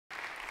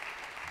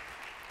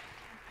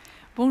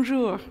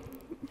Bonjour.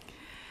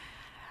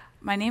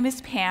 My name is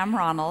Pam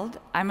Ronald.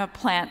 I'm a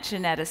plant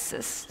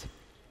geneticist.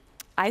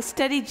 I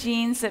study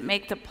genes that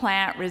make the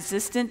plant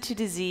resistant to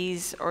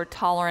disease or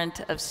tolerant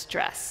of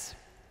stress.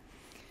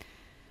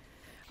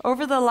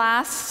 Over the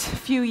last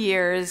few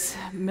years,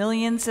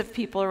 millions of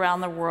people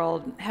around the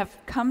world have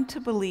come to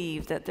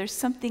believe that there's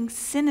something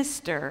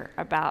sinister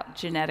about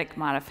genetic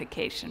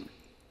modification.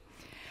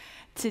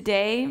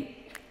 Today,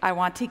 I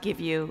want to give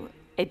you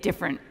a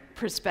different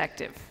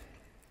perspective.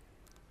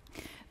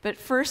 But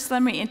first,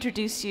 let me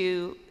introduce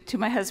you to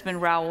my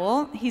husband,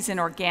 Raul. He's an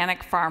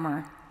organic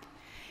farmer.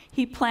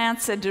 He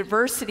plants a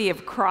diversity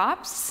of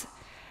crops.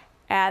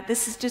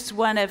 This is just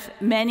one of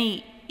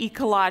many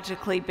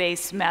ecologically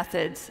based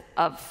methods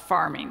of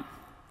farming.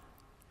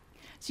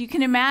 So you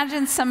can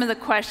imagine some of the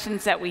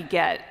questions that we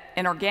get.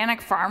 An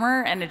organic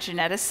farmer and a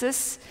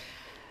geneticist,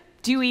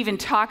 do you even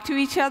talk to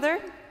each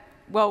other?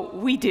 Well,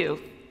 we do.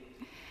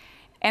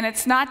 And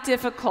it's not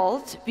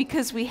difficult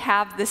because we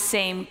have the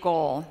same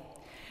goal.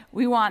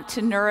 We want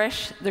to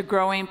nourish the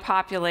growing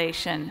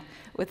population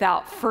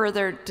without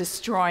further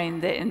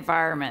destroying the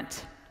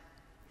environment.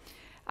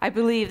 I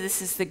believe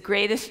this is the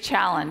greatest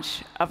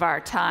challenge of our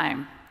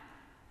time.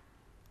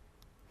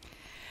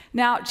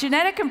 Now,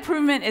 genetic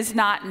improvement is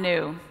not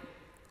new.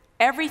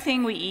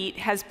 Everything we eat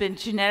has been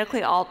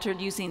genetically altered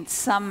in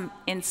some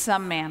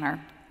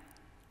manner.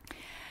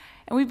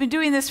 And we've been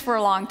doing this for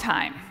a long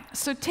time.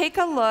 So take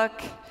a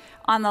look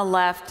on the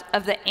left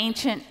of the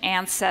ancient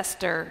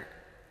ancestor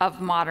of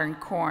modern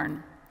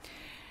corn.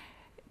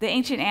 The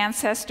ancient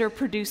ancestor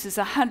produces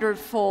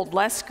 100-fold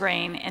less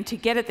grain, and to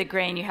get at the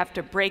grain, you have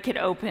to break it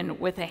open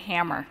with a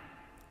hammer.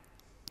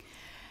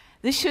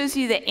 This shows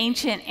you the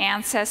ancient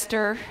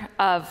ancestor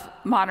of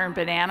modern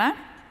banana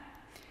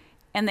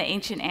and the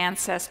ancient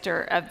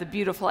ancestor of the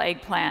beautiful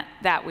eggplant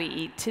that we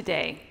eat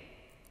today.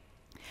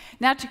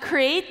 Now, to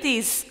create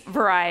these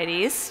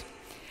varieties,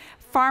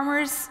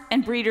 farmers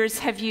and breeders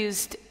have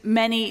used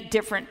many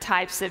different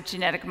types of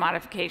genetic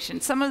modification.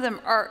 Some of them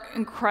are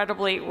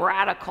incredibly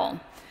radical.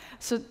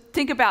 So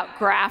think about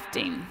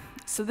grafting.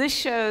 So this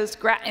shows,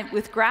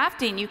 with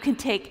grafting, you can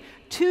take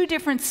two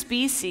different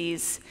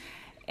species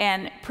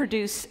and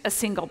produce a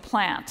single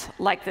plant,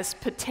 like this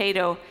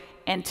potato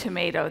and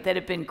tomato that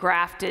have been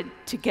grafted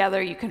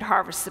together. You can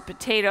harvest the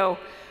potato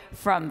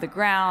from the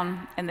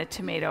ground and the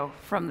tomato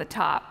from the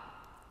top.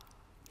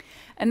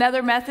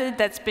 Another method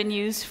that's been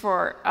used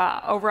for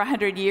over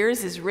 100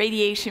 years is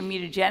radiation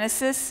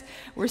mutagenesis,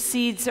 where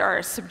seeds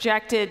are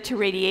subjected to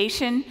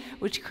radiation,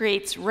 which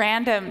creates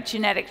random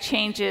genetic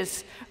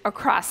changes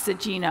across the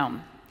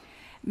genome.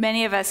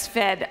 Many of us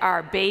fed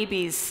our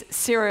babies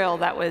cereal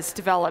that was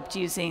developed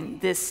using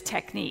this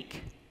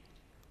technique.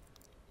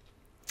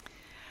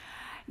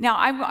 Now,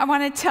 I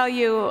want to tell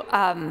you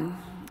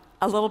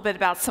a little bit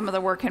about some of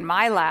the work in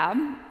my lab.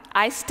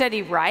 I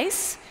study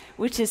rice,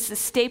 which is the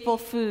staple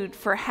food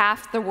for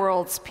half the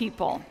world's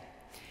people.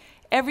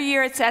 Every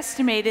year, it's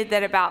estimated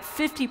that about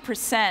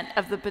 50%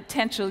 of the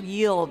potential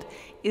yield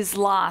is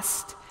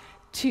lost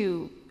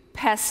to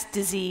pest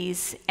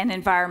disease and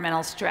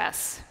environmental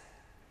stress.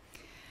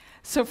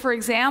 So, for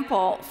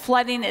example,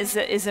 flooding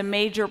is a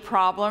major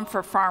problem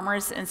for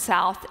farmers in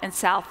South and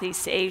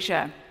Southeast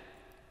Asia.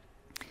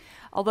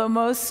 Although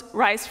most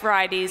rice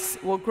varieties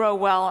will grow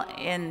well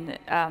in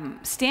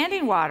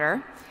standing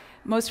water,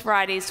 most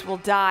varieties will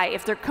die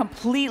if they're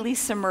completely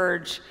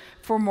submerged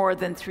for more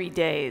than 3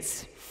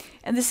 days.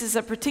 And this is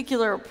a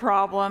particular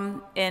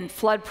problem in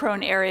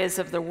flood-prone areas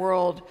of the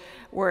world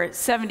where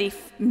 70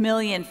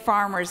 million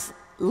farmers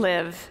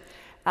live,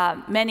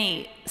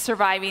 many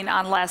surviving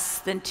on less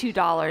than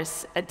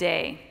 $2 a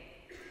day.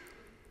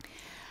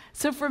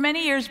 So for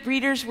many years,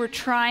 breeders were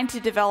trying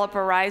to develop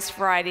a rice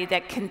variety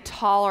that can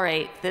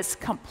tolerate this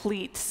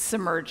complete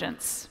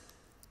submergence.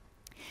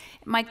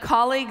 My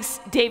colleagues,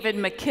 David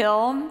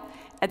McKill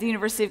at the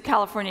University of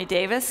California,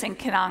 Davis, and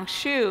Kenang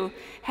Xu,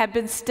 have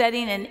been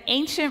studying an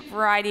ancient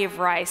variety of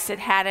rice that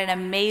had an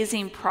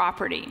amazing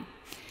property.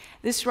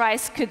 This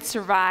rice could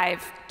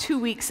survive 2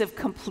 weeks of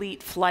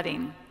complete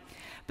flooding.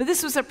 But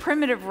this was a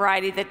primitive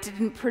variety that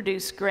didn't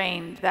produce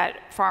grain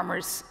that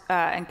farmers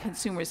and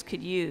consumers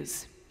could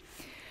use.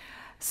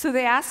 So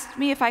they asked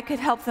me if I could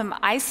help them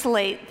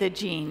isolate the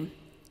gene.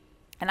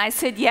 And I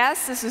said,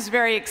 yes, this is a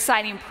very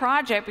exciting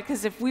project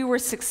because if we were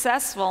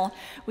successful,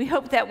 we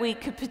hoped that we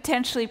could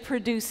potentially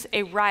produce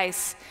a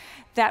rice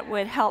that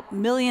would help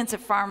millions of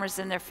farmers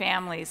and their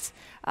families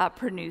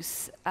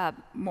produce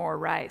more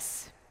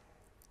rice.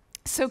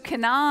 So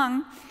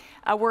Kenang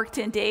worked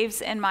in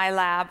Dave's and my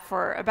lab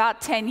for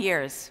about 10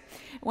 years.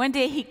 One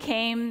day he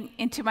came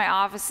into my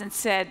office and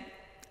said,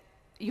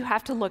 you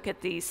have to look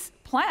at these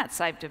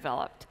plants I've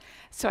developed.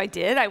 So I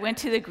did. I went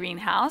to the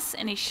greenhouse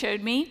and he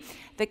showed me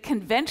the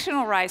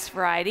conventional rice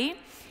variety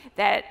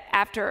that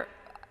after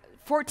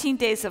 14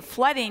 days of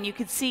flooding, you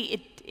could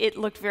see it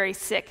looked very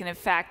sick. And in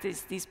fact,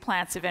 these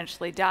plants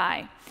eventually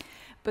die.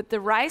 But the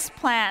rice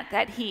plant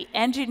that he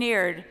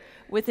engineered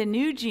with a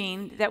new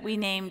gene that we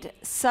named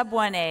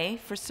Sub1A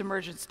for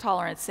submergence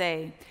tolerance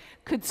A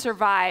could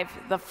survive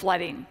the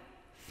flooding.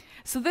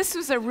 So this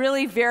was a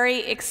really very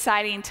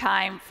exciting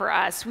time for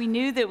us. We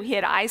knew that we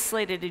had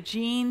isolated a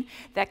gene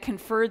that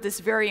conferred this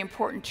very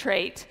important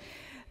trait.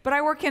 But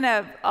I work in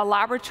a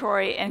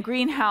laboratory and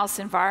greenhouse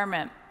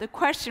environment. The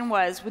question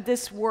was, would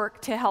this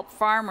work to help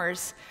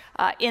farmers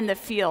in the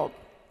field?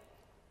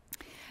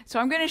 So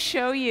I'm going to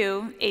show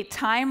you a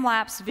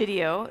time-lapse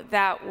video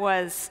that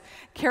was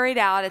carried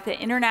out at the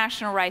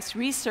International Rice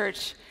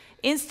Research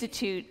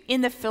Institute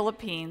in the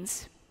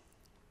Philippines.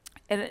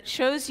 And it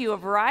shows you a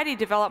variety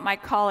developed by my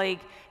colleague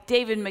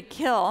David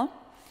McKill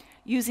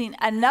using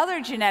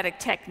another genetic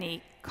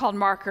technique called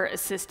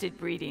marker-assisted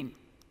breeding.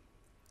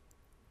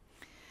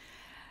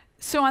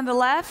 So on the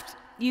left,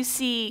 you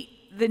see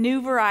the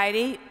new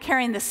variety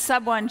carrying the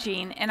sub1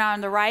 gene, and on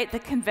the right, the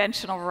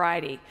conventional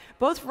variety.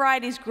 Both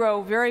varieties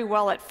grow very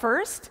well at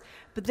first,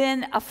 but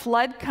then a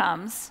flood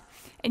comes,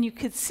 and you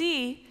could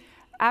see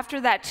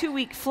after that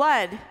 2-week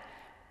flood,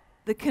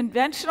 the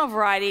conventional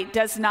variety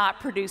does not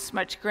produce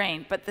much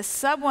grain, but the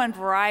sub1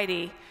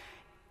 variety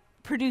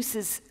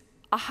produces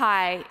a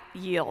high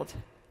yield.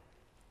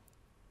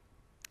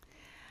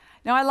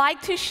 Now, I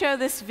like to show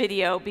this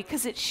video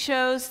because it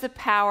shows the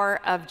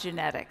power of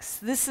genetics.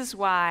 This is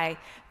why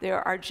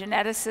there are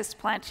geneticists,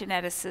 plant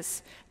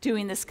geneticists,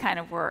 doing this kind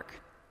of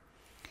work.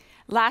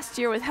 Last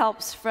year, with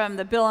helps from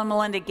the Bill and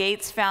Melinda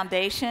Gates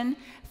Foundation,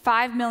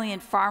 5 million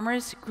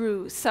farmers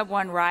grew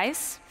sub1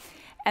 rice,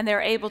 and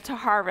they're able to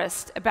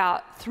harvest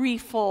about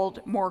 3-fold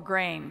more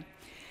grain.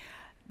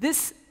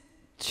 This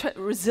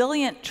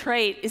resilient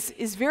trait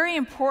is very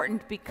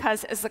important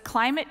because as the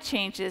climate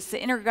changes, the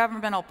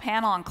Intergovernmental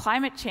Panel on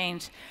Climate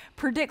Change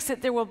predicts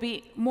that there will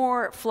be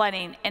more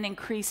flooding and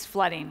increased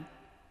flooding.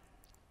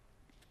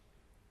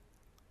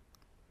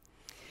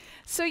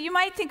 So you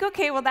might think,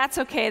 okay, well, that's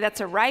okay.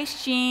 That's a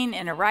rice gene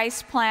in a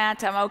rice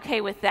plant. I'm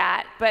okay with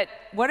that. But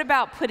what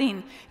about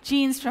putting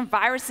genes from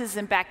viruses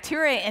and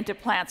bacteria into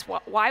plants?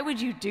 Why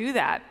would you do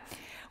that?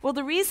 Well,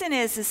 the reason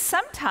is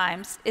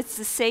sometimes it's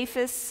the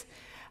safest,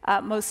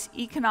 most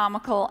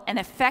economical and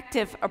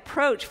effective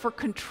approach for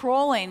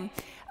controlling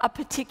a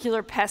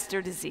particular pest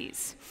or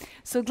disease.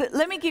 So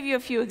let me give you a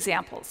few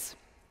examples.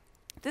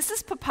 This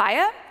is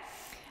papaya.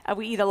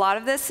 We eat a lot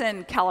of this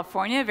in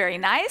California, very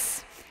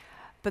nice.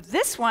 But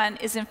this one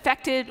is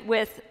infected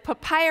with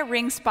papaya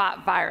ring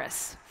spot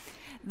virus.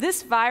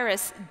 This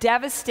virus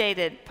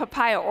devastated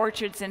papaya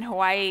orchards in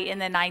Hawaii in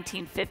the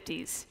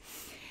 1950s.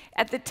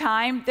 At the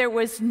time, there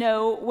was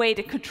no way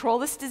to control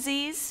this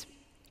disease,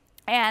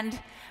 and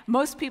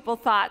most people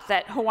thought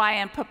that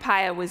Hawaiian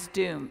papaya was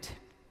doomed.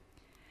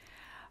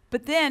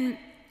 But then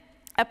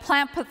a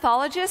plant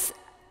pathologist,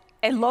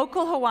 a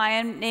local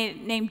Hawaiian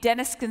named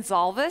Dennis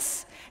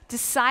Gonzalez,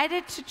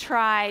 decided to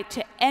try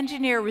to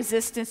engineer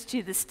resistance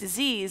to this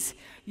disease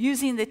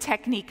using the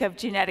technique of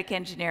genetic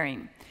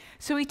engineering.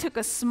 So he took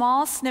a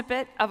small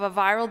snippet of a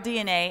viral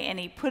DNA and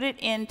he put it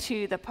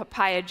into the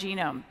papaya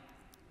genome.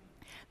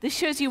 This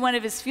shows you one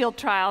of his field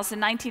trials in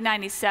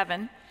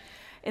 1997.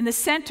 In the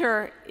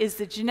center is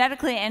the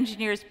genetically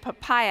engineered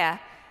papaya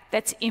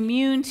that's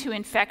immune to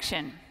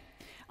infection.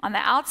 On the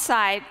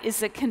outside is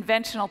the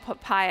conventional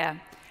papaya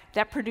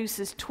that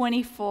produces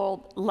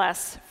 20-fold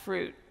less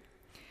fruit.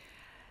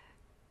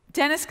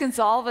 Dennis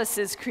Gonzalez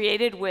is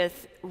created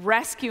with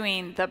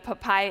rescuing the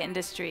papaya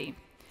industry.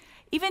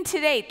 Even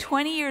today,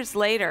 20 years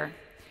later,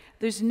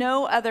 there's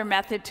no other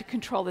method to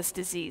control this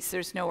disease.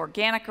 There's no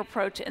organic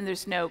approach and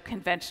there's no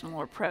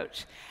conventional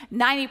approach.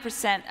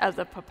 90% of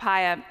the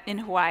papaya in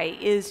Hawaii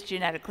is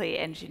genetically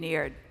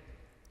engineered.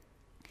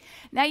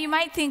 Now you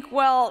might think,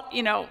 well,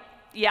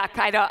 yuck,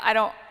 I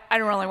don't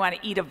really want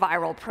to eat a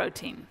viral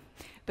protein.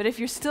 But if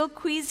you're still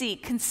queasy,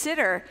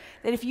 consider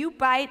that if you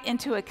bite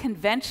into a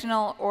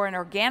conventional or an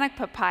organic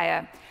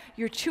papaya,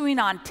 you're chewing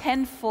on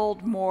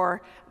 10-fold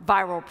more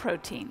viral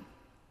protein.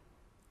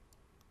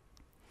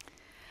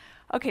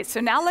 Okay,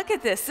 so now look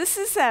at this. This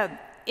is an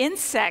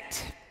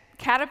insect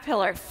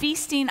caterpillar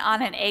feasting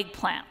on an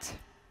eggplant.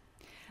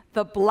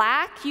 The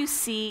black you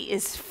see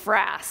is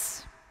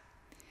frass.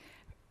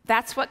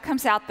 That's what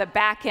comes out the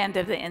back end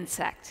of the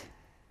insect.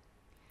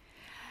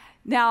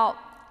 Now,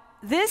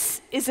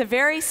 this is a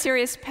very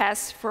serious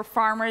pest for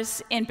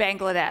farmers in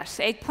Bangladesh.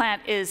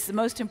 Eggplant is the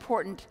most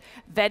important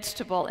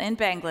vegetable in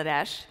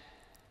Bangladesh.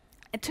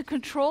 And to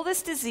control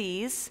this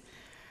disease,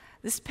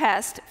 this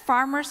pest,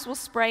 farmers will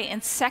spray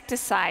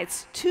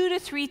insecticides 2 to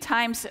 3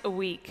 times a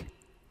week.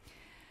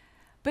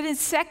 But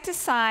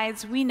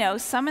insecticides, we know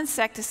some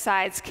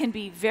insecticides can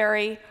be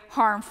very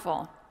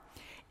harmful,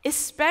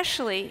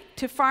 especially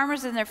to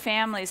farmers and their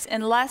families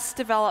in less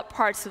developed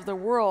parts of the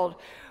world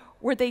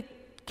where they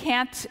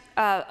can't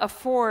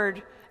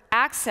afford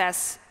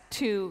access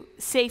to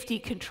safety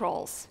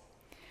controls.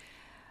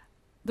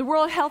 The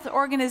World Health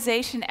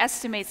Organization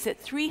estimates that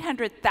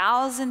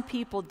 300,000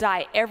 people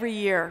die every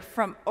year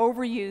from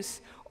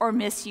overuse or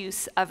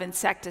misuse of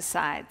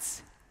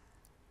insecticides.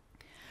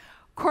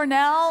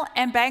 Cornell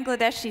and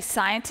Bangladeshi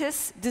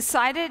scientists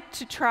decided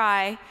to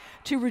try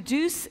to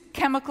reduce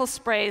chemical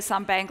sprays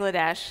on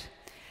Bangladesh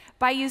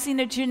by using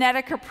a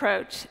genetic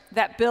approach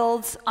that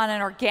builds on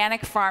an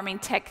organic farming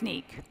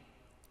technique.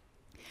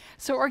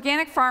 So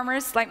organic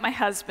farmers, like my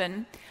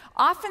husband,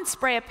 often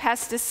spray a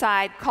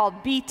pesticide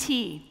called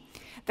Bt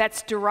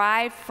that's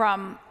derived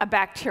from a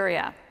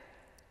bacteria.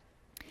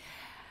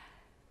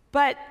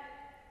 But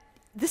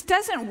this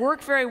doesn't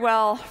work very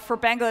well for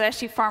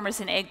Bangladeshi farmers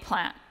in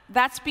eggplant.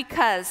 That's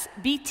because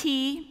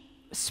Bt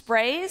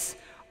sprays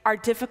are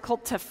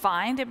difficult to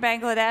find in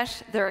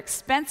Bangladesh, they're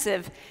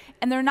expensive,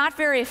 and they're not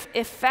very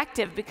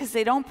effective because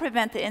they don't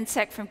prevent the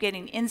insect from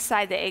getting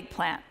inside the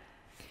eggplant.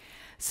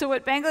 So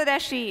what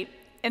Bangladeshi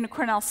and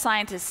Cornell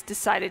scientists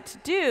decided to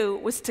do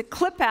was to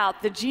clip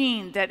out the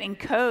gene that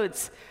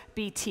encodes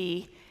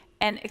Bt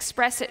and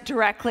express it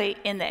directly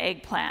in the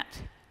eggplant.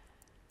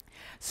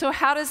 So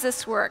how does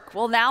this work?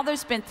 Well, now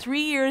there's been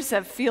 3 years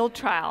of field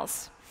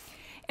trials,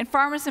 and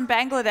farmers in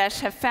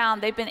Bangladesh have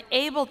found they've been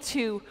able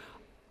to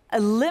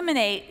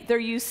eliminate their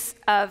use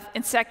of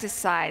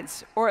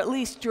insecticides, or at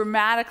least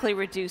dramatically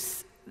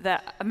reduce the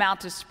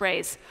amount of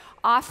sprays,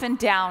 often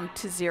down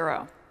to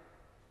 0.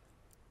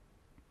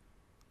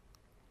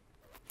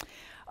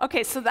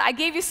 Okay, so I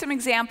gave you some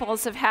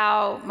examples of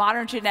how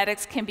modern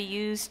genetics can be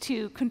used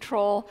to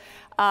control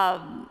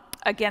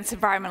against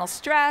environmental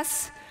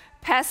stress,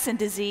 pests, and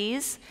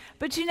disease.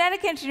 But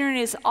genetic engineering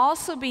is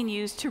also being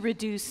used to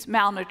reduce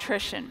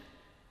malnutrition.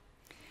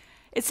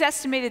 It's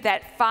estimated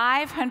that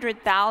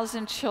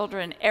 500,000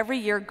 children every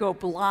year go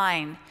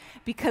blind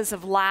because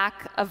of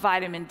lack of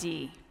vitamin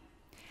D.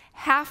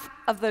 Half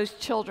of those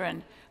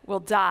children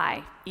will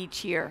die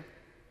each year.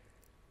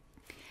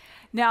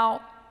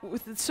 Now,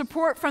 with the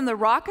support from the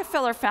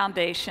Rockefeller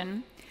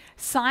Foundation,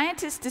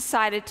 scientists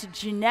decided to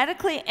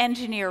genetically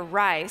engineer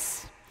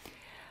rice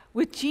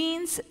with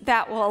genes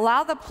that will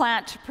allow the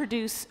plant to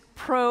produce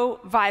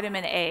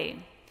provitamin A,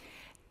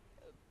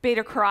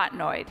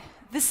 beta-carotenoid.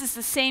 This is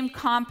the same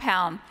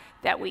compound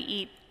that we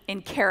eat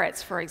in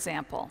carrots, for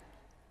example.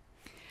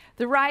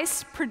 The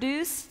rice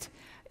produced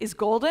is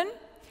golden,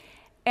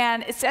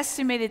 and it's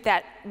estimated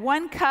that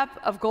 1 cup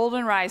of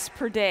golden rice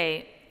per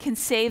day can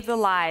save the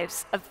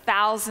lives of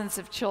thousands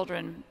of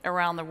children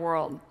around the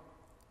world.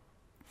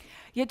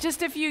 Yet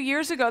just a few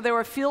years ago, there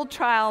were field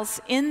trials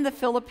in the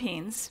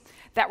Philippines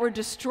that were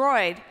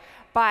destroyed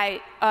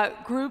by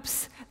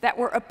groups that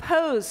were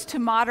opposed to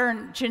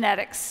modern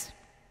genetics.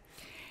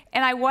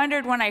 And I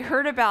wondered when I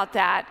heard about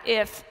that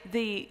if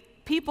the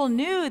people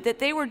knew that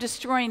they were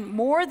destroying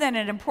more than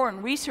an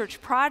important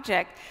research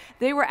project,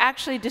 they were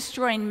actually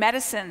destroying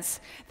medicines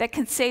that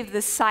can save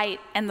the sight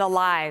and the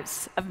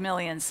lives of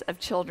millions of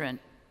children.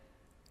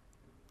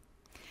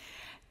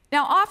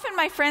 Now, often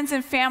my friends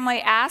and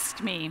family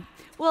asked me,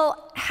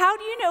 well, how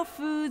do you know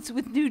foods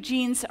with new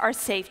genes are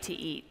safe to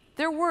eat?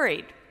 They're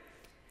worried.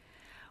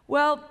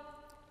 Well,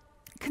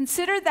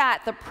 consider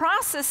that the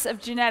process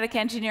of genetic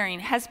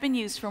engineering has been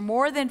used for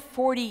more than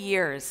 40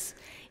 years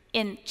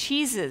in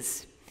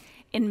cheeses,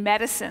 in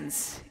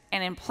medicines,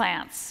 and in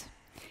plants.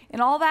 In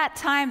all that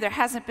time, there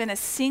hasn't been a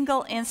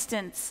single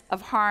instance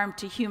of harm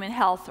to human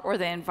health or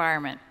the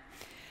environment.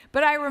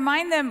 But I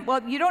remind them,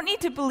 well, you don't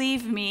need to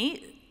believe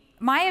me.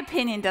 My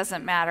opinion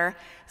doesn't matter.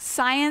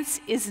 Science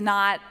is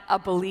not a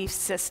belief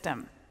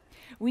system.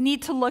 We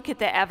need to look at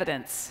the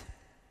evidence.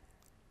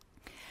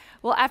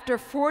 Well, after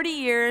 40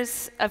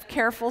 years of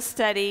careful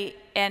study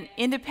and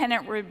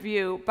independent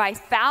review by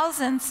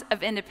thousands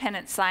of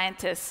independent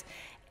scientists,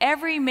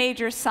 every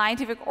major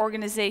scientific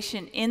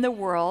organization in the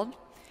world,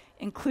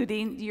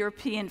 including the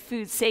European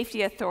Food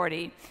Safety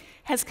Authority,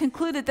 has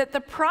concluded that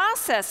the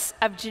process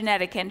of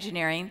genetic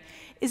engineering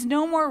is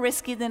no more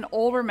risky than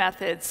older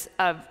methods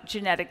of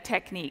genetic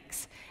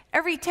techniques.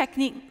 Every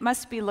technique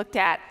must be looked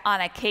at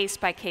on a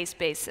case-by-case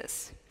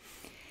basis.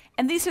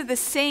 And these are the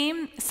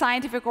same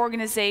scientific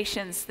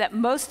organizations that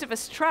most of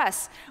us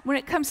trust when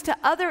it comes to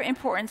other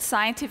important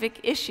scientific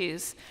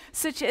issues,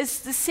 such as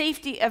the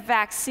safety of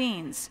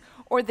vaccines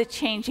or the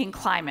changing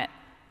climate.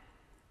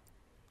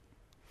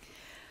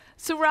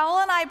 So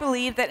Raul and I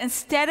believe that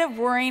instead of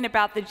worrying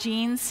about the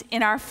genes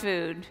in our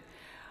food,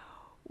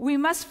 we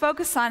must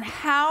focus on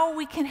how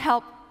we can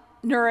help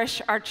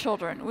nourish our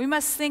children. We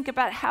must think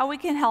about how we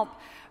can help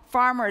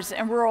farmers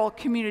and rural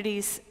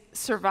communities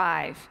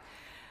survive.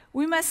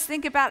 We must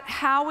think about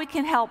how we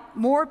can help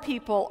more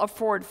people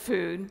afford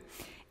food,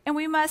 and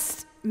we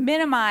must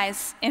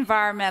minimize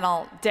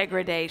environmental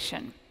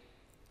degradation.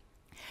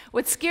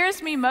 What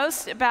scares me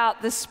most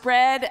about the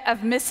spread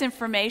of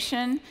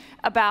misinformation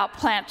about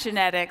plant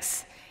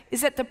genetics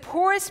is that the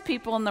poorest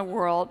people in the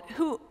world,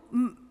 who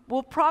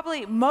will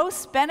probably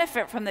most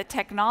benefit from the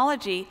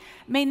technology,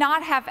 may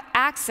not have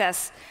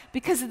access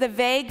because of the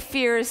vague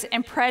fears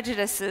and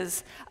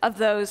prejudices of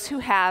those who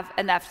have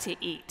enough to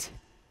eat.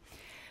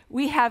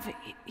 We have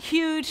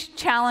huge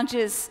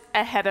challenges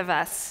ahead of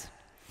us.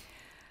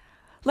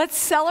 Let's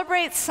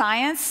celebrate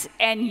science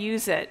and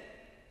use it.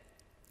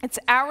 It's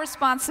our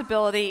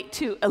responsibility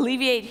to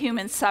alleviate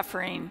human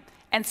suffering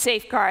and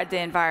safeguard the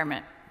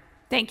environment.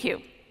 Thank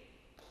you.